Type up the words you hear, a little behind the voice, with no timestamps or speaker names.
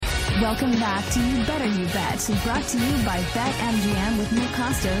Welcome back to You Better You Bet, brought to you by BetMGM with Nick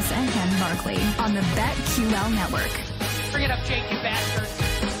Costos and Ken Barkley on the BetQL network. Bring it up, Jake, you bastard.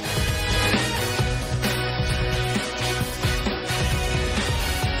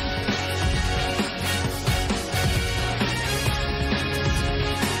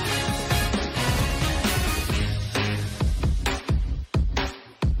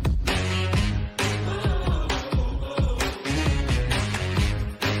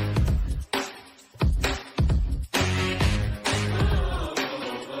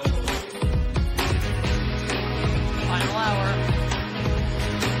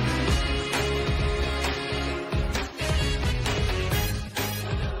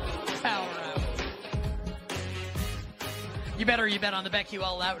 You bet on the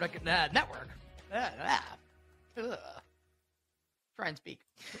BetQL network. Try and speak.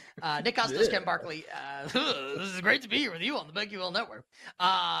 Nick Costos, Ken Barkley. This is great to be here with you on the BetQL network.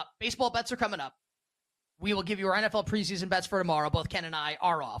 Baseball bets are coming up. We will give you our NFL preseason bets for tomorrow. Both Ken and I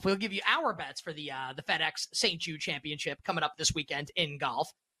are off. We'll give you our bets for the FedEx St. Jude Championship coming up this weekend in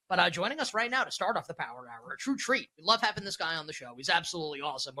golf. But joining us right now to start off the Power Hour, a true treat. We love having this guy on the show. He's absolutely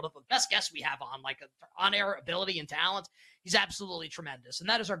awesome. One of the best guests we have on, like on-air ability and talent. He's absolutely tremendous. And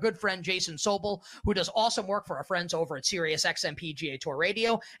that is our good friend Jason Sobel, who does awesome work for our friends over at SiriusXM PGA Tour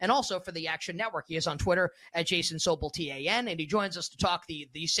Radio and also for the Action Network. He is on Twitter at Jason Sobel TAN, and he joins us to talk the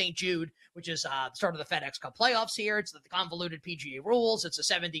St. Jude, which is the start of the FedEx Cup playoffs here. It's the convoluted PGA rules. It's a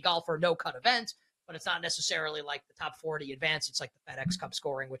 70 golfer no-cut event. But it's not necessarily like the top 40 advance. It's like the FedEx Cup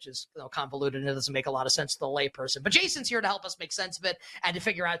scoring, which is convoluted and it doesn't make a lot of sense to the layperson. But Jason's here to help us make sense of it and to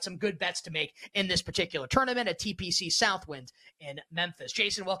figure out some good bets to make in this particular tournament at TPC Southwind in Memphis.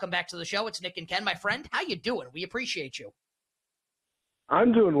 Jason, welcome back to the show. It's Nick and Ken, my friend. How you doing? We appreciate you.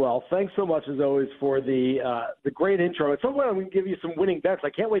 I'm doing well. Thanks so much, as always, for the great intro. At some point, I'm going to give you some winning bets. I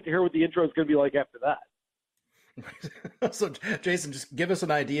can't wait to hear what the intro is going to be like after that. So, Jason, just give us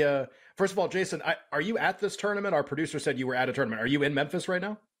an idea. First of all, Jason, are you at this tournament? Our producer said you were at a tournament. Are you in Memphis right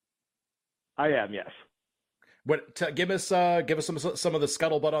now? I am, yes. Give us some of the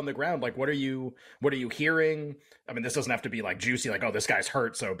scuttlebutt on the ground. Like, what are you hearing? I mean, this doesn't have to be like juicy, like, oh, this guy's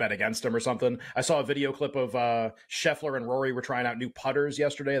hurt, so bet against him or something. I saw a video clip of Scheffler and Rory were trying out new putters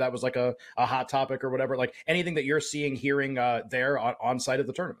yesterday. That was like a hot topic or whatever. Like anything that you're seeing, hearing there on site of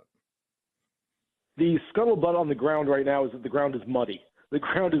the tournament. The scuttlebutt on the ground right now is that the ground is muddy. The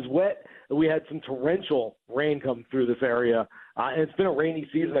ground is wet. We had some torrential rain come through this area. And it's been a rainy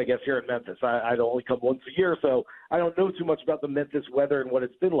season, I guess, here in Memphis. I'd only come once a year, so I don't know too much about the Memphis weather and what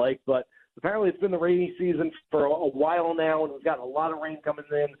it's been like. But apparently it's been the rainy season for a while now, and we've got a lot of rain coming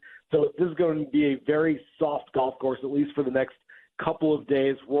in. So this is going to be a very soft golf course, at least for the next couple of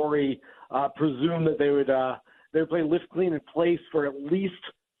days. Rory presumed that they would play lift clean in place for at least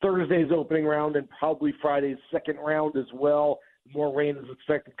Thursday's opening round and probably Friday's second round as well. More rain is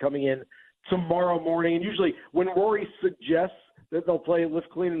expected coming in tomorrow morning. And usually when Rory suggests that they'll play lift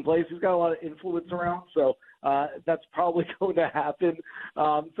clean in place, he's got a lot of influence around. So that's probably going to happen.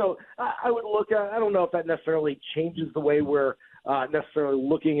 So I would look at, I don't know if that necessarily changes the way we're necessarily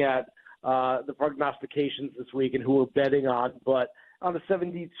looking at the prognostications this week and who we're betting on. But on a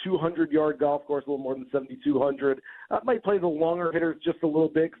 7,200-yard golf course, a little more than 7,200. Might play the longer hitters just a little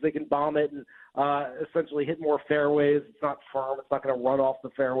bit because they can bomb it and essentially hit more fairways. It's not firm. It's not going to run off the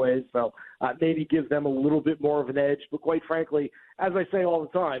fairways. So maybe give them a little bit more of an edge. But quite frankly, as I say all the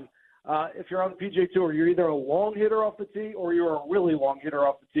time, if you're on the PGA Tour, you're either a long hitter off the tee or you're a really long hitter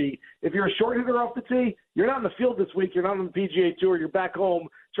off the tee. If you're a short hitter off the tee, you're not in the field this week. You're not on the PGA Tour. You're back home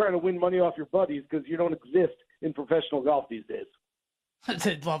trying to win money off your buddies because you don't exist in professional golf these days.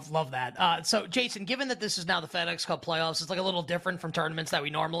 love that. So, Jason, given that this is now the FedEx Cup playoffs, it's like a little different from tournaments that we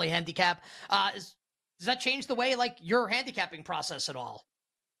normally handicap. Does that change the way, like, your handicapping process at all?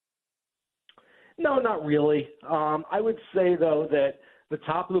 No, not really. I would say, though, that the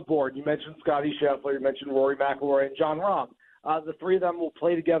top of the board, you mentioned Scotty Scheffler, you mentioned Rory McIlroy, and Jon Rahm. The three of them will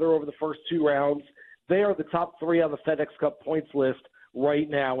play together over the first two rounds. They are the top three on the FedEx Cup points list right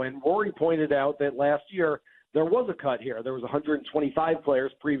now. And Rory pointed out that last year, there was a cut here. There was 125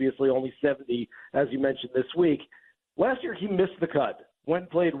 players, previously only 70, as you mentioned this week. Last year, he missed the cut. Went and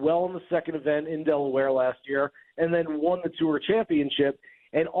played well in the second event in Delaware last year, and then won the Tour Championship.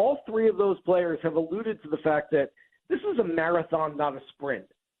 And all three of those players have alluded to the fact that this is a marathon, not a sprint.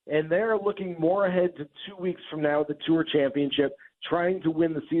 And they're looking more ahead to 2 weeks from now, the Tour Championship, trying to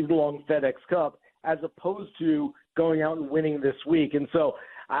win the season-long FedEx Cup, as opposed to going out and winning this week. And so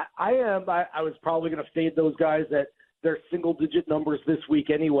I was probably going to fade those guys at their single-digit numbers this week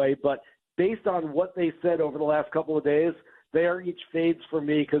anyway, but based on what they said over the last couple of days, they are each fades for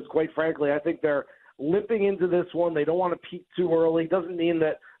me because, quite frankly, I think they're limping into this one. They don't want to peak too early. Doesn't mean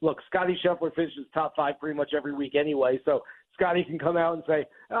that, look, Scotty Scheffler finishes top 5 pretty much every week anyway, so Scotty can come out and say,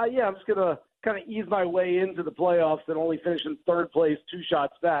 yeah, I'm just going to kind of ease my way into the playoffs and only finish in third place 2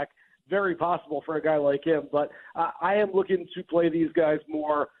 shots back. Very possible for a guy like him. But I am looking to play these guys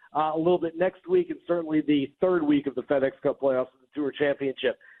more a little bit next week and certainly the third week of the FedEx Cup playoffs and the Tour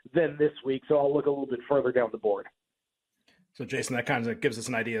Championship than this week. So I'll look a little bit further down the board. So, Jason, that kind of gives us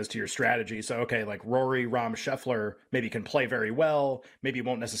an idea as to your strategy. So, okay, like Rory, Rahm, Scheffler maybe can play very well, maybe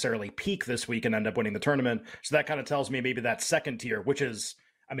won't necessarily peak this week and end up winning the tournament. So that kind of tells me maybe that second tier, which is,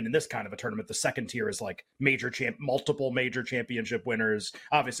 I mean, in this kind of a tournament, the second tier is like multiple major championship winners,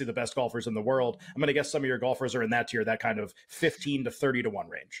 obviously the best golfers in the world. I'm going to guess some of your golfers are in that tier, that kind of 15 to 30 to 1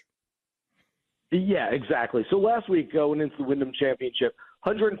 range. Yeah, exactly. So last week, going into the Wyndham Championship,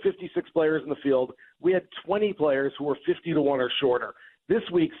 156 players in the field. We had 20 players who were 50 to 1 or shorter. This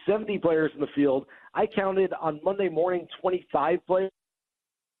week, 70 players in the field. I counted on Monday morning 25 players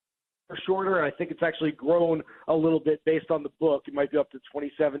or shorter, and I think it's actually grown a little bit based on the book. It might be up to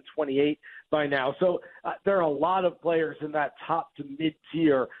 27, 28 by now. So there are a lot of players in that top to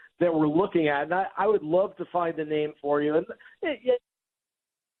mid-tier that we're looking at, and I would love to find a name for you. And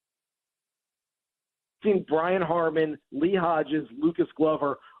seen Brian Harman, Lee Hodges, Lucas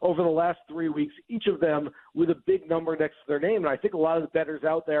Glover over the last 3 weeks, each of them with a big number next to their name. And I think a lot of the bettors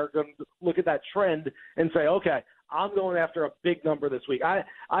out there are going to look at that trend and say, okay, I'm going after a big number this week.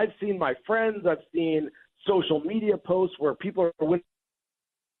 I've seen my friends, I've seen social media posts where people are winning.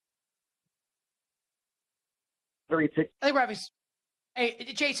 I think we're having.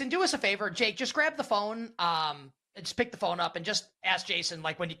 Hey, Jason, do us a favor. Jake, just grab the phone. Just pick the phone up and just ask Jason,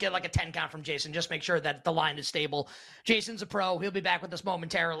 like when you get like a 10 count from Jason, just make sure that the line is stable. Jason's a pro. He'll be back with us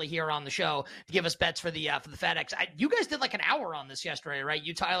momentarily here on the show to give us bets for the FedEx. You guys did like an hour on this yesterday, right?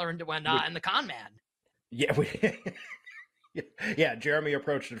 You, Tyler, and the con man. Yeah. Yeah. Jeremy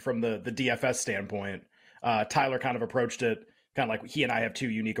approached it from the DFS standpoint. Tyler kind of approached it kind of like he and I have two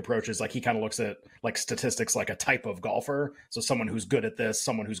unique approaches. Like he kind of looks at like statistics, like a type of golfer. So someone who's good at this,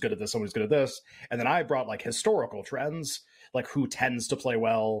 someone who's good at this, someone who's good at this. And then I brought like historical trends, like who tends to play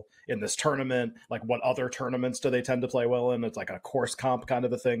well in this tournament, like what other tournaments do they tend to play well in? It's like a course comp kind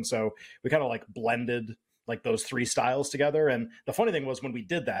of a thing. So we kind of like blended like those three styles together. And the funny thing was when we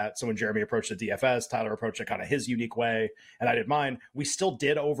did that, so when Jeremy approached the DFS, Tyler approached it kind of his unique way, and I did mine. We still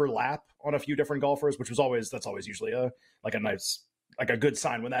did overlap on a few different golfers, which was that's always usually a good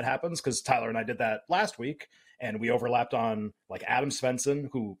sign when that happens, because Tyler and I did that last week, and we overlapped on like Adam Svensson,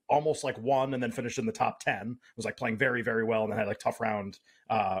 who almost like won and then finished in the top 10, was like playing very, very well, and then had like tough round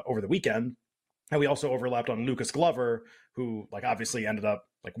over the weekend. And we also overlapped on Lucas Glover, who like obviously ended up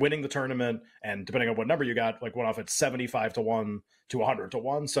like winning the tournament, and depending on what number you got, like went off at 75 to 1 to 100 to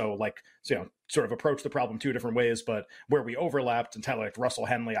 1. So sort of approached the problem two different ways, but where we overlapped, and Tyler, like Russell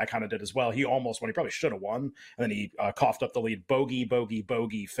Henley, I kind of did as well. He almost won. He probably should have won. And then he coughed up the lead,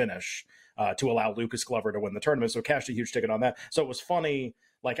 bogey finish to allow Lucas Glover to win the tournament. So cashed a huge ticket on that. So it was funny.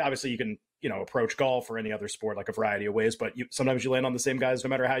 Like obviously you can, approach golf or any other sport like a variety of ways, but sometimes you land on the same guys no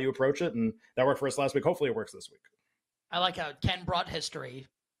matter how you approach it. And that worked for us last week. Hopefully it works this week. I like how Ken brought history.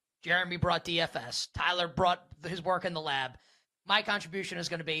 Jeremy brought DFS. Tyler brought his work in the lab. My contribution is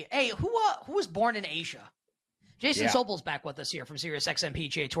going to be, hey, who was born in Asia? Jason Sobel's back with us here from SiriusXM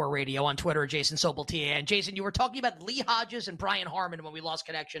PGA Tour Radio on Twitter, Jason Sobel TA. And Jason, you were talking about Lee Hodges and Brian Harman when we lost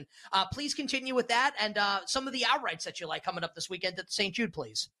connection. Please continue with that and some of the outrights that you like coming up this weekend at the St. Jude,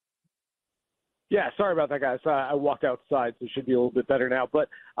 please. Yeah, sorry about that, guys. I walked outside, so it should be a little bit better now. But,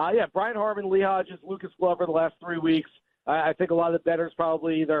 Brian Harman, Lee Hodges, Lucas Glover the last 3 weeks. I think a lot of the bettors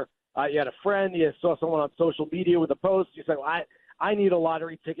probably either you had a friend, you saw someone on social media with a post, you said, well, I need a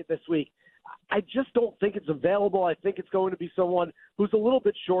lottery ticket this week. I just don't think it's available. I think it's going to be someone who's a little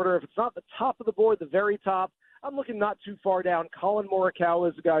bit shorter. If it's not the top of the board, the very top, I'm looking not too far down. Colin Morikawa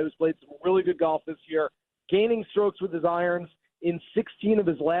is a guy who's played some really good golf this year, gaining strokes with his irons in 16 of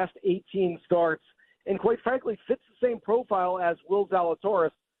his last 18 starts, and quite frankly fits the same profile as Will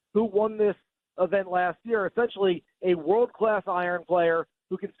Zalatoris, who won this event last year, essentially a world-class iron player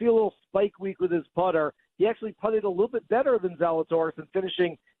who can see a little spike weak with his putter. He actually putted a little bit better than Zalatoris and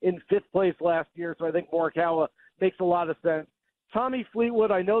finishing in 5th place last year, so I think Morikawa makes a lot of sense. Tommy Fleetwood,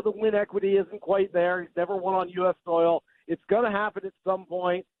 I know the win equity isn't quite there. He's never won on U.S. soil. It's going to happen at some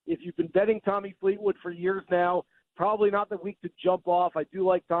point. If you've been betting Tommy Fleetwood for years now, probably not the week to jump off. I do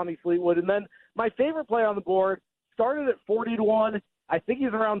like Tommy Fleetwood. And then my favorite play on the board started at 40 to 1. I think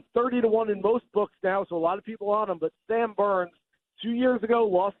he's around 30 to 1 in most books now, so a lot of people on him. But Sam Burns, 2 years ago,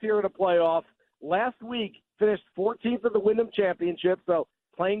 lost here in a playoff. last week finished 14th in the Wyndham Championship, so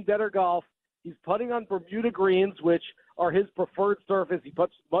playing better golf. He's putting on Bermuda greens, which are his preferred surface. He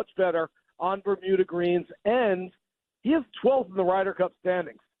puts much better on Bermuda greens, and he is 12th in the Ryder Cup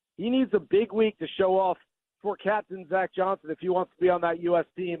standings. He needs a big week to show off for captain Zach Johnson if he wants to be on that U.S.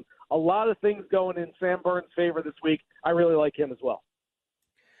 team. A lot of things going in Sam Burns' favor this week. I really like him as well.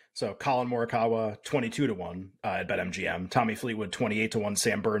 So Colin Morikawa, 22-1 at BetMGM. Tommy Fleetwood, 28-1.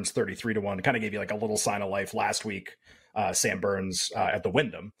 Sam Burns, 33-1. Kind of gave you like a little sign of life last week. Sam Burns at the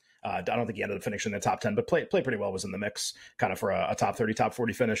Wyndham. I don't think he ended up finishing in the top 10, but played pretty well, was in the mix kind of for a top 30, top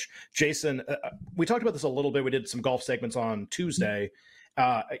 40 finish. Jason, we talked about this a little bit. We did some golf segments on Tuesday.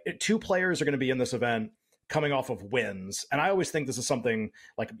 Two players are going to be in this event coming off of wins. And I always think this is something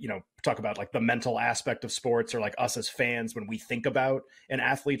like, talk about like the mental aspect of sports, or like us as fans when we think about an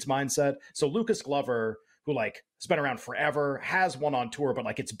athlete's mindset. So Lucas Glover, who like has been around forever, has won on tour, but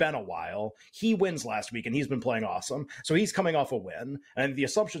like it's been a while. He wins last week and he's been playing awesome. So he's coming off a win. And the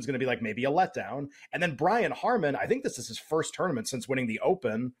assumption is going to be like maybe a letdown. And then Brian Harmon, I think this is his first tournament since winning the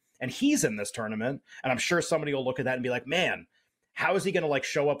Open, and he's in this tournament. And I'm sure somebody will look at that and be like, man, how is he going to like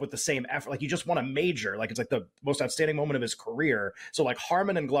show up with the same effort? Like, he just won a major. Like, it's like the most outstanding moment of his career. So like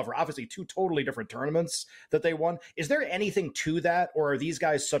Harmon and Glover, obviously two totally different tournaments that they won. Is there anything to that? Or are these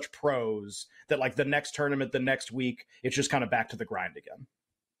guys such pros that like the next tournament, the next week, it's just kind of back to the grind again?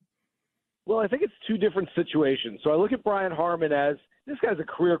 Well, I think it's two different situations. So I look at Brian Harmon as, this guy's a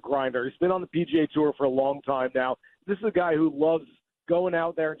career grinder. He's been on the PGA Tour for a long time now. This is a guy who loves going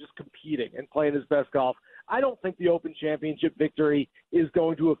out there and just competing and playing his best golf. I don't think the Open Championship victory is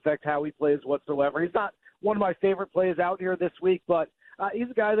going to affect how he plays whatsoever. He's not one of my favorite plays out here this week, but he's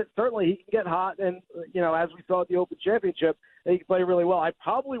a guy that certainly he can get hot. And, as we saw at the Open Championship, he can play really well. I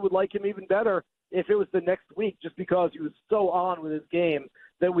probably would like him even better if it was the next week, just because he was so on with his game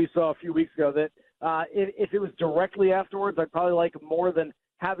that we saw a few weeks ago, that if it was directly afterwards, I'd probably like him more than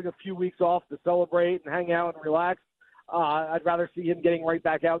having a few weeks off to celebrate and hang out and relax. I'd rather see him getting right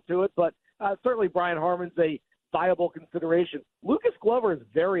back out to it. But certainly Brian Harmon's a viable consideration. Lucas Glover is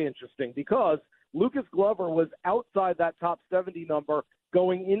very interesting because Lucas Glover was outside that top 70 number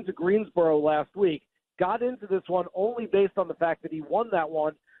going into Greensboro last week, got into this one only based on the fact that he won that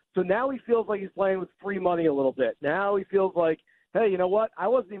one. So now he feels like he's playing with free money a little bit. Now he feels like, hey, you know what? I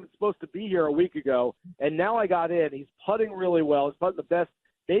wasn't even supposed to be here a week ago, and now I got in. He's putting really well. He's putting the best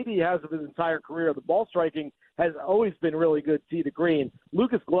maybe he has of his entire career. The ball striking has always been really good tee to green.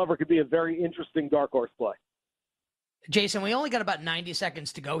 Lucas Glover could be a very interesting dark horse play. Jason, we only got about 90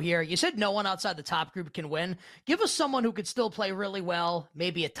 seconds to go here. You said no one outside the top group can win. Give us someone who could still play really well,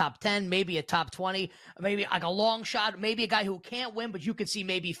 maybe a top 10, maybe a top 20, maybe like a long shot, maybe a guy who can't win, but you could see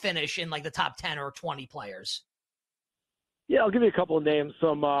maybe finish in like the top 10 or 20 players. Yeah, I'll give you a couple of names,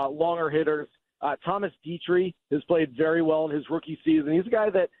 some longer hitters. Thomas Dietrich has played very well in his rookie season. He's a guy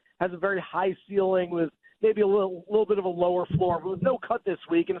that has a very high ceiling with maybe a little bit of a lower floor, but with no cut this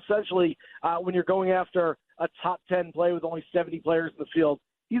week. And essentially, when you're going after a top 10 play with only 70 players in the field,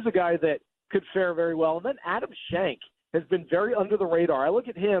 he's a guy that could fare very well. And then Adam Schenk has been very under the radar. I look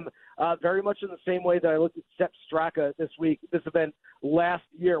at him very much in the same way that I looked at Sepp Straka this event last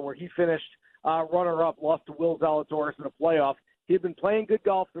year, where he finished runner-up, lost to Will Zalatoris in a playoff. He had been playing good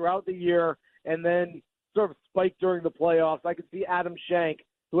golf throughout the year and then sort of spiked during the playoffs. I could see Adam Schenk,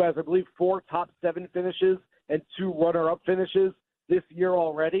 who has, I believe, 4 top 7 finishes and 2 runner-up finishes this year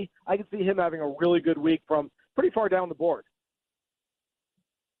already. I can see him having a really good week from pretty far down the board.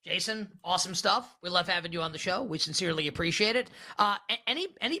 Jason, awesome stuff. We love having you on the show. We sincerely appreciate it.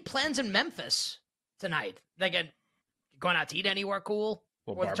 Any plans in Memphis tonight? Like going out to eat anywhere cool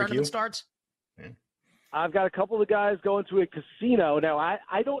before the tournament starts? Yeah. I've got a couple of guys going to a casino. Now,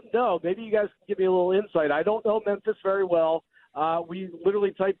 I don't know. Maybe you guys can give me a little insight. I don't know Memphis very well. We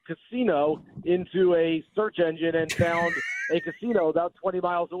literally typed casino into a search engine and found a casino about 20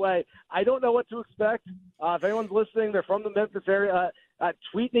 miles away. I don't know what to expect. If anyone's listening, they're from the Memphis area,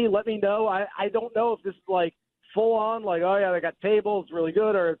 tweet me, let me know. I don't know if this is like full on, like, oh yeah, they got tables, really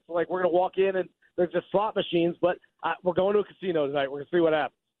good, or it's like we're going to walk in and there's just slot machines, but we're going to a casino tonight. We're going to see what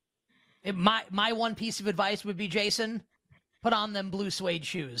happens. My one piece of advice would be, Jason, put on them blue suede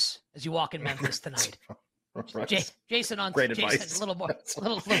shoes as you walk in Memphis tonight. Right. Jason on great Jason, advice. A little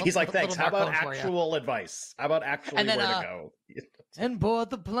more. He's like, thanks. How about comfort actual advice? How about actually where to go? And board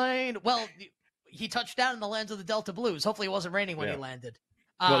the plane. Well, he touched down in the lands of the Delta Blues. Hopefully, it wasn't raining when he landed.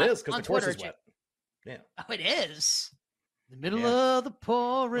 Well, it is because the course Twitter, is wet. Yeah. Oh, it is. The middle of the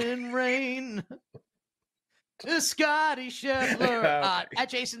pouring rain. Scotty Scheffler. At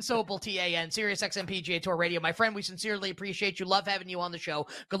Jason Sobel, TAN, Sirius XM PGA Tour Radio. My friend, we sincerely appreciate you. Love having you on the show.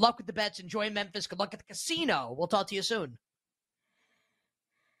 Good luck with the bets. Enjoy Memphis. Good luck at the casino. We'll talk to you soon.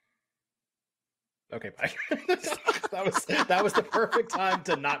 Okay, bye. that was the perfect time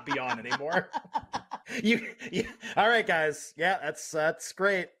to not be on anymore. You all right, guys? Yeah, that's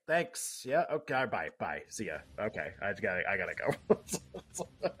great. Thanks. Yeah. Okay. Bye. See ya. Okay. I gotta go.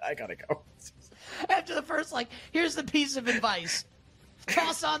 I gotta go. After the first, here's the piece of advice: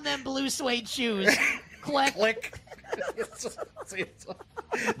 toss on them blue suede shoes. Click.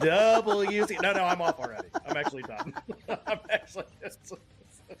 WC. No, I'm off already. I'm actually done.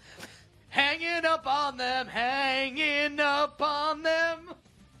 Hanging up on them.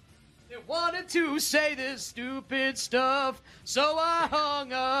 They wanted to say this stupid stuff, so I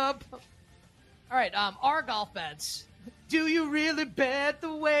hung up. All right, our golf bets. Do you really bet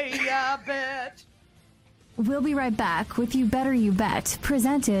the way I bet? We'll be right back with You Better You Bet,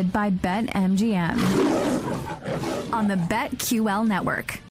 presented by BetMGM on the BetQL network.